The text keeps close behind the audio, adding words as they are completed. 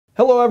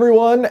Hello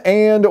everyone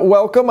and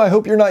welcome. I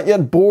hope you're not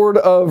yet bored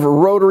of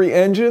rotary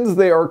engines.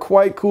 They are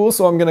quite cool,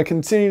 so I'm going to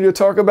continue to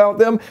talk about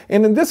them.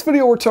 And in this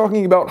video we're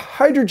talking about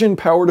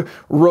hydrogen-powered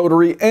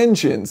rotary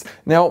engines.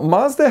 Now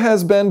Mazda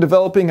has been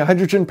developing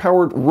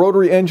hydrogen-powered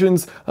rotary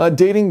engines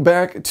dating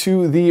back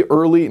to the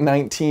early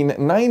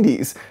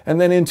 1990s. And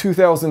then in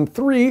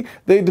 2003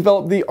 they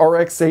developed the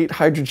RX-8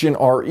 Hydrogen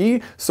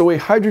RE, so a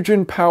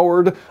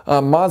hydrogen-powered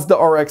Mazda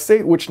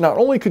RX-8 which not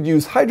only could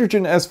use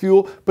hydrogen as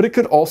fuel, but it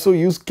could also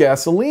use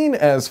gasoline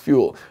as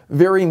fuel.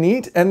 Very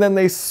neat. And then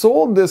they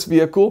sold this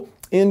vehicle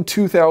in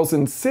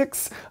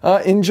 2006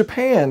 in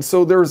Japan.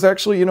 So there's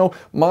actually,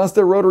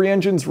 Mazda rotary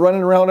engines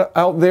running around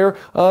out there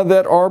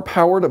that are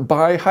powered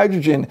by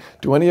hydrogen.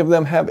 Do any of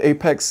them have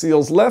apex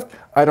seals left?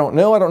 I don't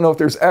know. I don't know if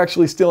there's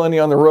actually still any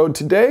on the road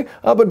today,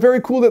 but very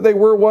cool that they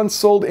were once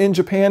sold in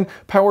Japan,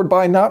 powered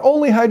by not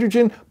only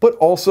hydrogen, but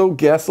also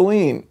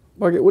gasoline.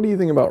 What do you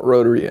think about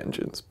rotary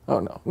engines? Oh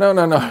no.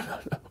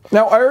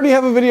 Now, I already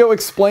have a video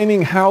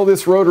explaining how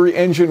this rotary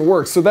engine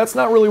works, so that's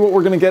not really what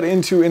we're going to get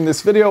into in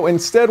this video.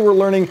 Instead, we're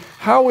learning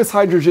how is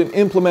hydrogen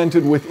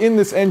implemented within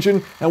this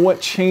engine and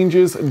what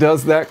changes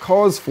does that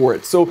cause for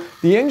it. So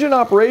the engine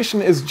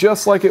operation is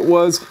just like it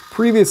was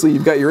previously.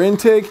 You've got your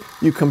intake,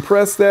 you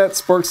compress that,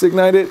 sparks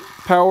ignite it,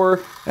 power,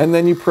 and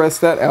then you press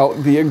that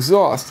out the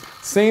exhaust.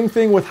 Same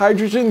thing with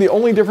hydrogen. The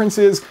only difference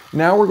is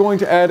now we're going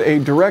to add a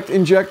direct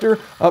injector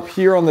up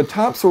here on the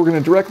top. So we're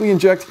going to directly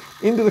inject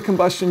into the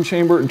combustion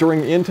chamber during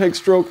the intake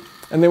stroke.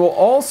 And they will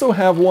also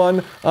have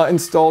one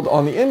installed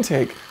on the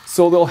intake.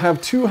 So they'll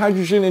have two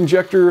hydrogen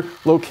injector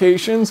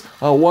locations,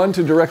 one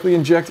to directly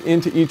inject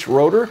into each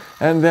rotor,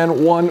 and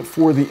then one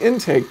for the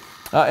intake.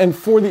 And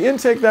for the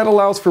intake, that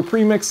allows for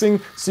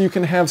pre-mixing, so you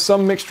can have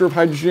some mixture of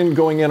hydrogen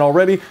going in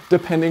already,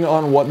 depending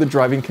on what the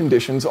driving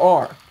conditions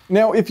are.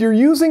 Now, if you're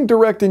using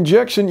direct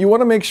injection, you want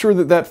to make sure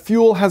that that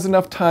fuel has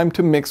enough time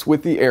to mix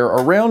with the air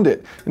around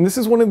it. And this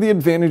is one of the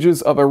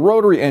advantages of a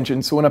rotary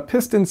engine. So in a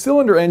piston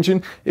cylinder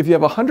engine, if you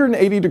have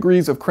 180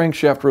 degrees of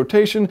crankshaft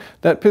rotation,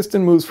 that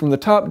piston moves from the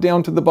top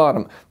down to the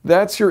bottom.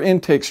 That's your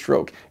intake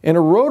stroke. In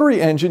a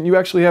rotary engine, you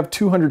actually have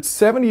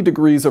 270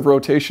 degrees of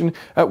rotation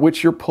at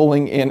which you're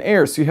pulling in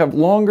air. So you have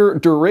longer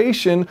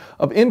duration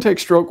of intake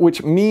stroke,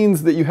 which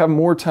means that you have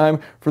more time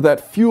for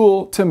that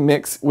fuel to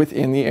mix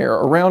within the air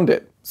around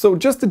it. So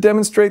just to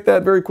demonstrate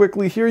that very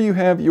quickly, here you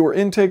have your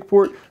intake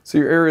port. So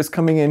your air is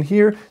coming in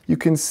here. You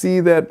can see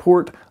that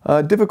port,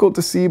 difficult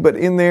to see, but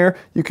in there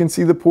you can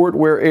see the port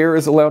where air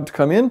is allowed to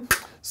come in.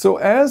 So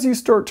as you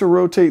start to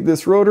rotate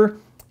this rotor,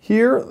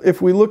 here,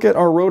 if we look at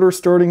our rotor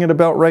starting at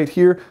about right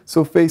here,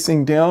 so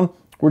facing down,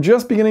 we're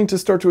just beginning to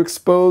start to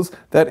expose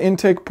that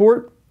intake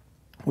port.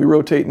 We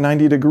rotate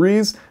 90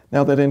 degrees.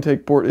 Now that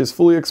intake port is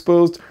fully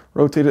exposed,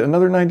 rotate it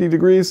another 90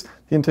 degrees.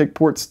 The intake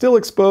port's still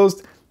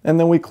exposed. And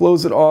then we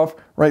close it off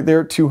right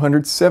there at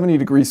 270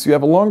 degrees. So you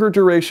have a longer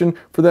duration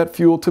for that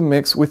fuel to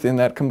mix within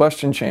that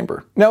combustion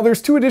chamber. Now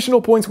there's two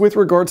additional points with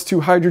regards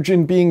to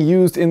hydrogen being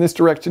used in this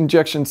direct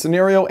injection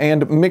scenario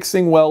and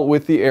mixing well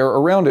with the air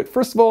around it.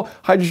 First of all,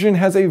 hydrogen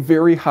has a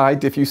very high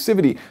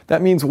diffusivity.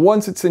 That means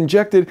once it's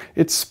injected,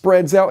 it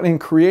spreads out and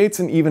creates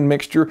an even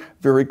mixture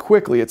very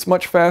quickly. It's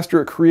much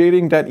faster at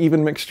creating that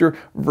even mixture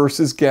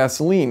versus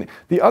gasoline.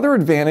 The other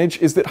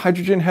advantage is that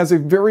hydrogen has a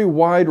very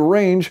wide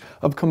range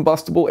of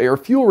combustible air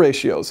fuel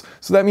ratios.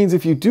 So that means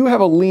if you do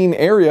have a lean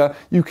area,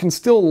 you can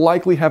still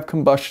likely have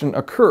combustion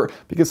occur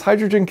because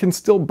hydrogen can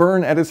still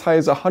burn at as high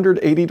as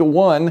 180 to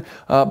 1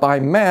 by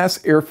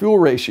mass air-fuel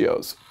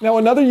ratios. Now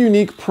another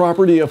unique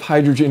property of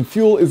hydrogen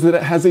fuel is that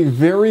it has a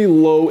very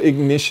low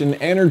ignition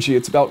energy.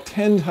 It's about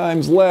 10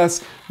 times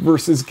less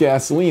versus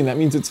gasoline. That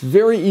means it's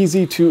very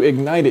easy to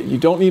ignite it. You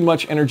don't need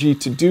much energy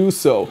to do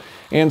so.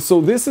 And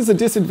so this is a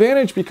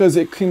disadvantage because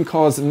it can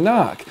cause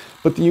knock.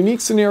 But the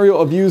unique scenario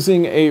of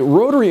using a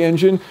rotary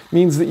engine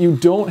means that you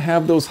don't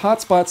have those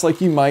hot spots like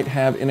you might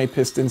have in a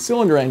piston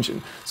cylinder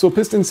engine. So a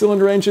piston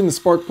cylinder engine, the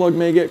spark plug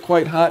may get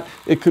quite hot.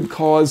 It could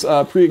cause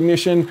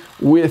pre-ignition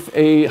with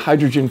a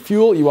hydrogen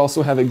fuel. You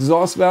also have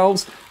exhaust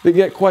valves that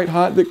get quite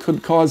hot that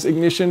could cause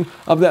ignition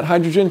of that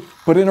hydrogen.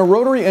 But in a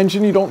rotary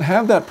engine, you don't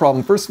have that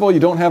problem. First of all, you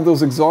don't have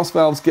those exhaust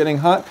valves getting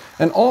hot,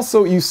 and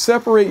also you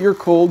separate your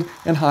cold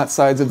and hot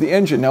sides of the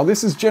engine. Now,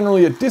 this is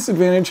generally a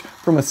disadvantage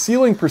from a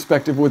sealing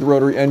perspective with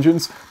rotary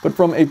engines, but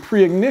from a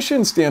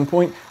pre-ignition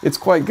standpoint, it's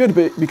quite good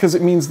because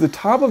it means the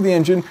top of the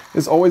engine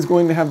is always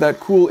going to have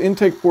that cool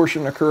intake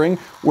portion occurring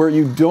where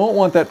you don't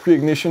want that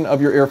pre-ignition of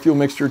your air-fuel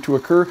mixture to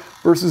occur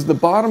versus the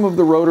bottom of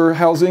the rotor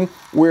housing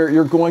where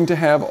you're going to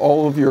have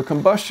all of your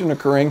combustion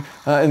occurring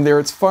and there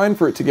it's fine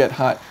for it to get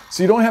hot.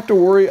 So you don't have to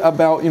worry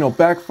about,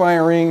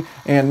 backfiring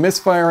and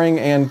misfiring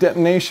and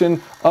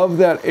detonation of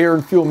that air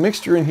and fuel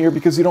mixture in here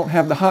because you don't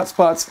have the hot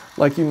spots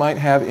like you might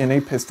have in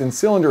a piston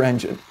cylinder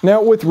engine.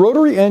 Now with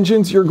rotary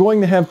engines, you're going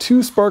to have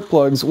two spark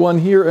plugs, one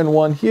here and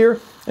one here.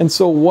 And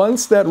so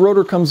once that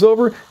rotor comes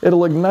over,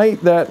 it'll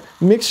ignite that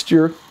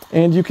mixture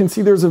and you can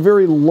see there's a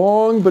very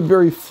long but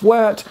very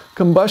flat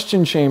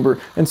combustion chamber.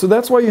 And so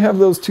that's why you have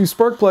those two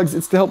spark plugs.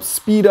 It's to help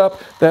speed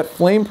up that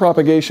flame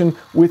propagation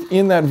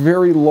within that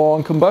very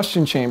long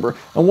combustion chamber.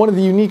 And one of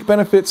the unique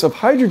benefits of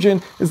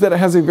hydrogen is that it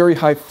has a very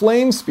high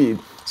flame speed.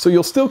 So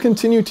you'll still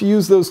continue to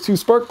use those two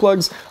spark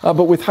plugs,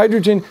 but with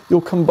hydrogen,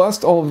 you'll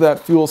combust all of that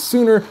fuel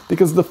sooner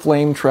because the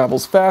flame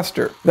travels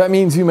faster. That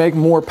means you make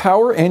more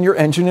power and your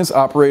engine is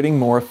operating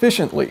more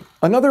efficiently.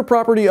 Another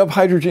property of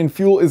hydrogen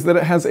fuel is that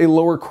it has a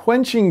lower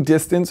quenching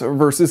distance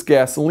versus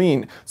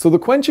gasoline. So the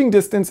quenching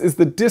distance is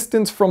the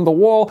distance from the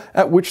wall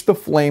at which the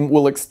flame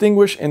will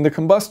extinguish in the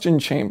combustion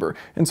chamber.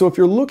 And so if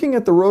you're looking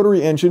at the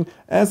rotary engine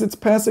as it's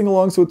passing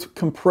along, so it's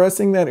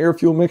compressing that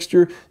air-fuel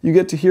mixture, you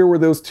get to hear where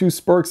those two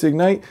sparks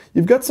ignite.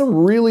 You've got some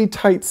really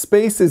tight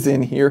spaces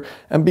in here,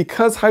 and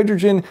because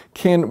hydrogen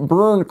can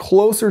burn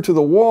closer to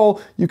the wall,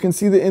 you can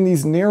see that in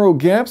these narrow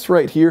gaps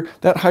right here,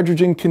 that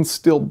hydrogen can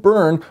still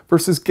burn,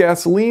 versus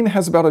gasoline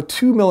has about a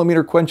 2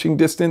 millimeter quenching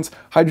distance.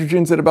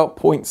 Hydrogen's at about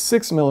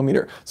 0.6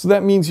 millimeter. So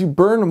that means you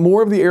burn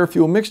more of the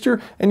air-fuel mixture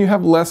and you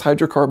have less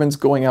hydrocarbons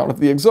going out of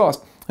the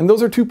exhaust. And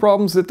those are two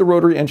problems that the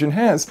rotary engine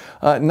has.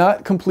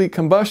 Not complete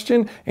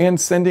combustion and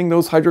sending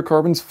those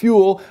hydrocarbons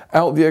fuel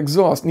out the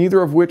exhaust,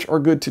 neither of which are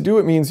good to do.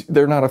 It means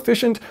they're not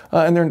efficient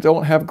and they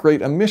don't have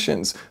great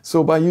emissions.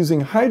 So by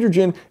using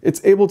hydrogen,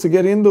 it's able to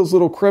get in those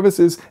little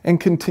crevices and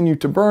continue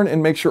to burn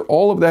and make sure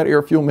all of that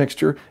air-fuel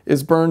mixture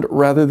is burned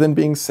rather than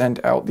being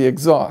sent out the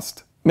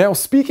exhaust. Now,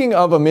 speaking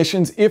of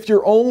emissions, if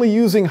you're only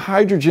using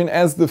hydrogen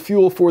as the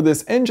fuel for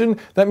this engine,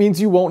 that means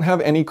you won't have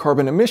any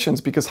carbon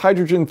emissions because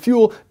hydrogen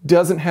fuel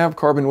doesn't have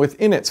carbon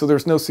within it. So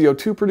there's no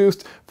CO2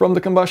 produced from the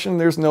combustion,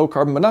 there's no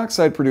carbon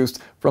monoxide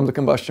produced from the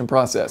combustion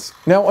process.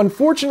 Now,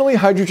 unfortunately,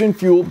 hydrogen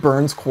fuel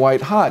burns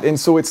quite hot, and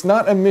so it's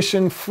not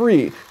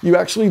emission-free. You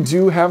actually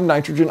do have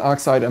nitrogen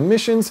oxide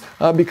emissions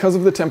because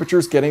of the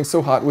temperatures getting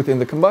so hot within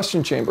the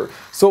combustion chamber.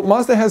 So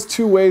Mazda has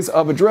two ways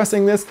of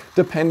addressing this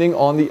depending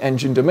on the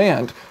engine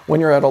demand. When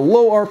you're at a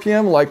low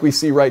RPM, like we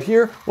see right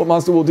here, what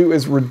Mazda will do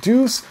is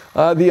reduce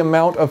the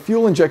amount of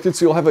fuel injected,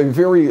 so you'll have a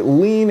very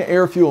lean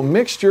air-fuel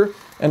mixture.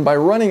 And by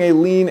running a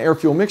lean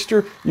air-fuel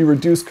mixture, you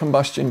reduce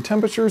combustion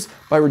temperatures.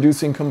 By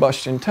reducing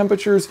combustion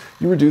temperatures,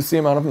 you reduce the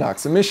amount of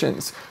NOx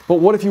emissions. But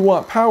what if you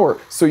want power?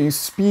 So you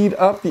speed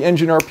up the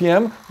engine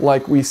RPM,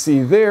 like we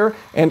see there,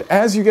 and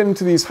as you get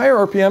into these higher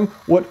RPM,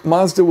 what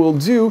Mazda will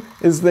do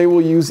is they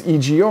will use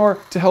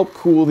EGR to help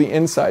cool the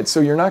inside. So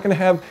you're not going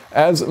to have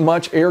as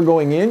much air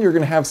going in, you're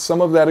going to have some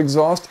of that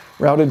exhaust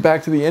routed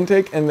back to the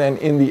intake and then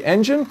in the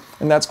engine,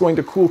 and that's going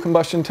to cool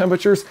combustion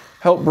temperatures,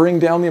 help bring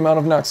down the amount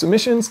of NOx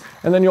emissions,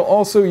 and then you'll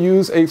also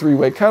use a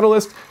three-way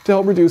catalyst to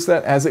help reduce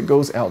that as it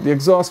goes out the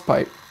exhaust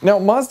pipe. Now,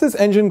 Mazda's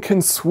engine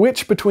can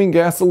switch between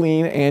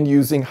gasoline and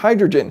using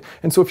hydrogen.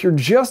 And so if you're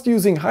just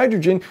using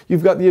hydrogen,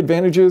 you've got the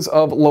advantages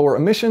of lower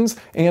emissions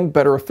and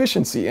better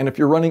efficiency. And if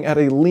you're running at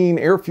a lean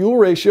air-fuel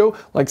ratio,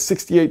 like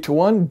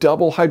 68:1,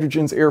 double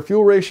hydrogen's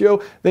air-fuel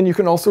ratio, then you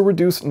can also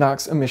reduce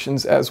NOx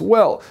emissions as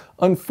well.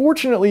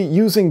 Unfortunately,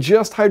 using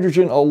just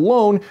hydrogen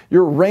alone,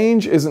 your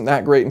range isn't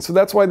that great. And so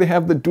that's why they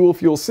have the dual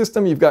fuel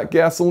system. You've got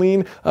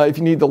gasoline if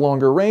you need the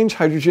longer range,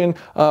 hydrogen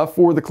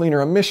for the cleaner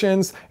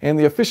emissions, and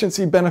the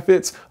efficiency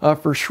benefits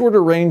for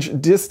shorter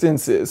range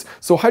distances.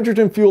 So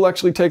hydrogen fuel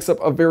actually takes up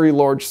a very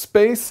large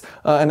space,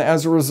 and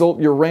as a result,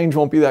 your range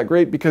won't be that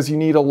great because you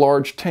need a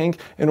large tank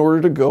in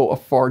order to go a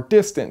far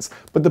distance.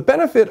 But the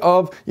benefit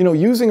of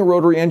using a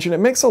rotary engine, it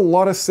makes a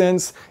lot of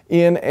sense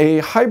in a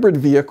hybrid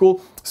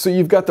vehicle. So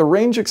you've got the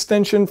range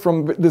extension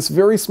from this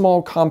very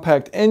small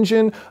compact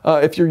engine.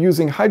 If you're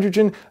using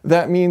hydrogen,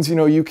 that means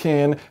you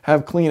can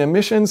have clean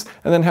emissions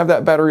and then have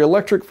that battery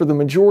electric for the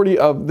majority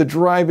of the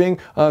driving.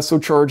 So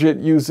charge it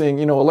using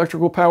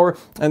electrical power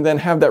and then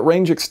have that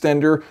range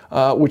extender,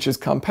 which is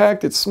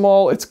compact, it's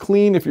small, it's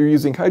clean if you're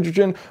using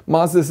hydrogen.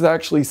 Mazda has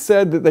actually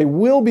said that they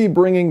will be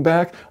bringing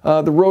back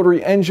the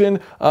rotary engine,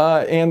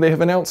 and they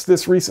have announced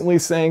this recently,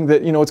 saying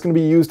that it's going to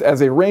be used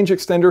as a range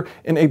extender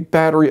in a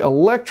battery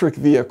electric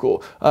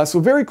vehicle. So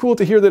very cool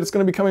to hear that it's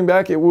going to be coming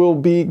back. It will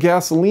be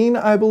gasoline,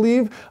 I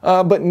believe,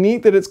 but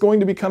neat that it's going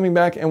to be coming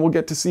back and we'll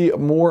get to see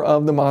more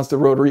of the Mazda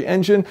rotary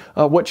engine.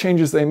 What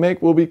changes they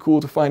make will be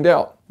cool to find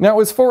out. Now,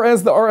 as far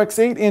as the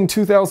RX-8 in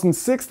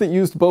 2006 that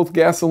used both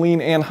gasoline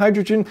and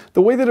hydrogen,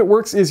 the way that it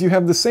works is you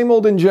have the same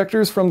old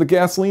injectors from the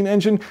gasoline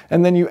engine,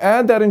 and then you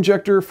add that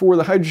injector for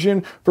the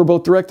hydrogen for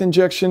both direct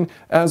injection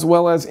as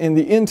well as in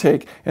the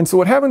intake. And so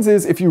what happens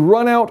is if you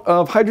run out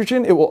of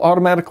hydrogen, it will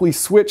automatically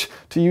switch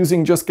to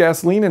using just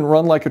gasoline and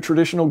run like a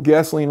traditional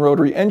gasoline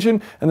rotary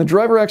engine, and the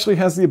driver actually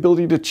has the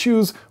ability to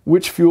choose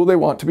which fuel they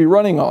want to be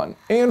running on.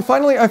 And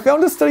finally, I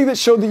found a study that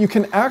showed that you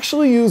can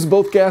actually use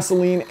both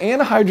gasoline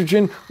and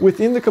hydrogen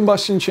within the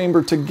combustion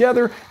chamber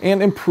together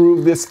and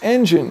improve this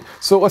engine.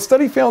 So a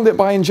study found that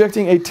by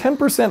injecting a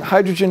 10%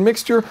 hydrogen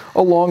mixture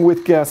along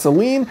with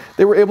gasoline,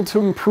 they were able to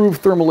improve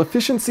thermal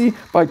efficiency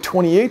by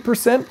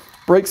 28%,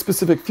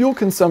 brake-specific fuel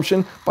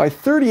consumption by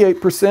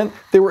 38%.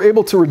 They were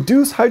able to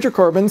reduce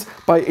hydrocarbons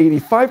by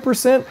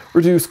 85%,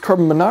 reduce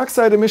carbon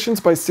monoxide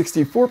emissions by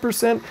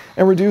 64%,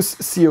 and reduce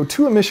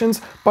CO2 emissions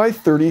by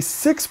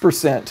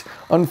 36%.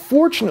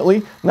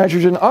 Unfortunately,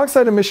 nitrogen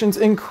oxide emissions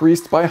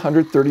increased by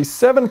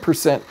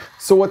 137%.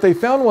 So what they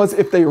found was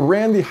if they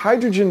ran the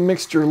hydrogen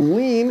mixture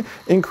lean,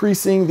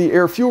 increasing the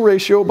air-fuel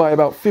ratio by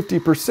about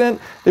 50%,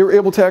 they were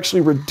able to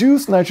actually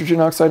reduce nitrogen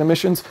oxide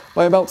emissions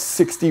by about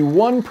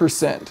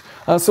 61%.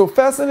 So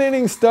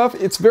fascinating stuff.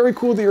 It's very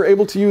cool that you're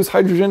able to use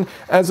hydrogen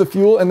as a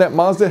fuel, and that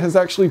Mazda has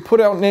actually put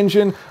out an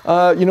engine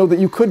that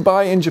you could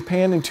buy in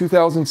Japan in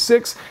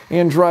 2006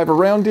 and drive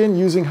around in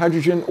using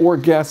hydrogen or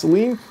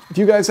gasoline. If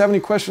you guys have any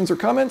questions or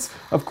comments,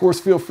 of course,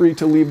 feel free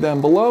to leave them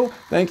below.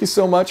 Thank you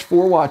so much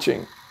for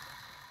watching.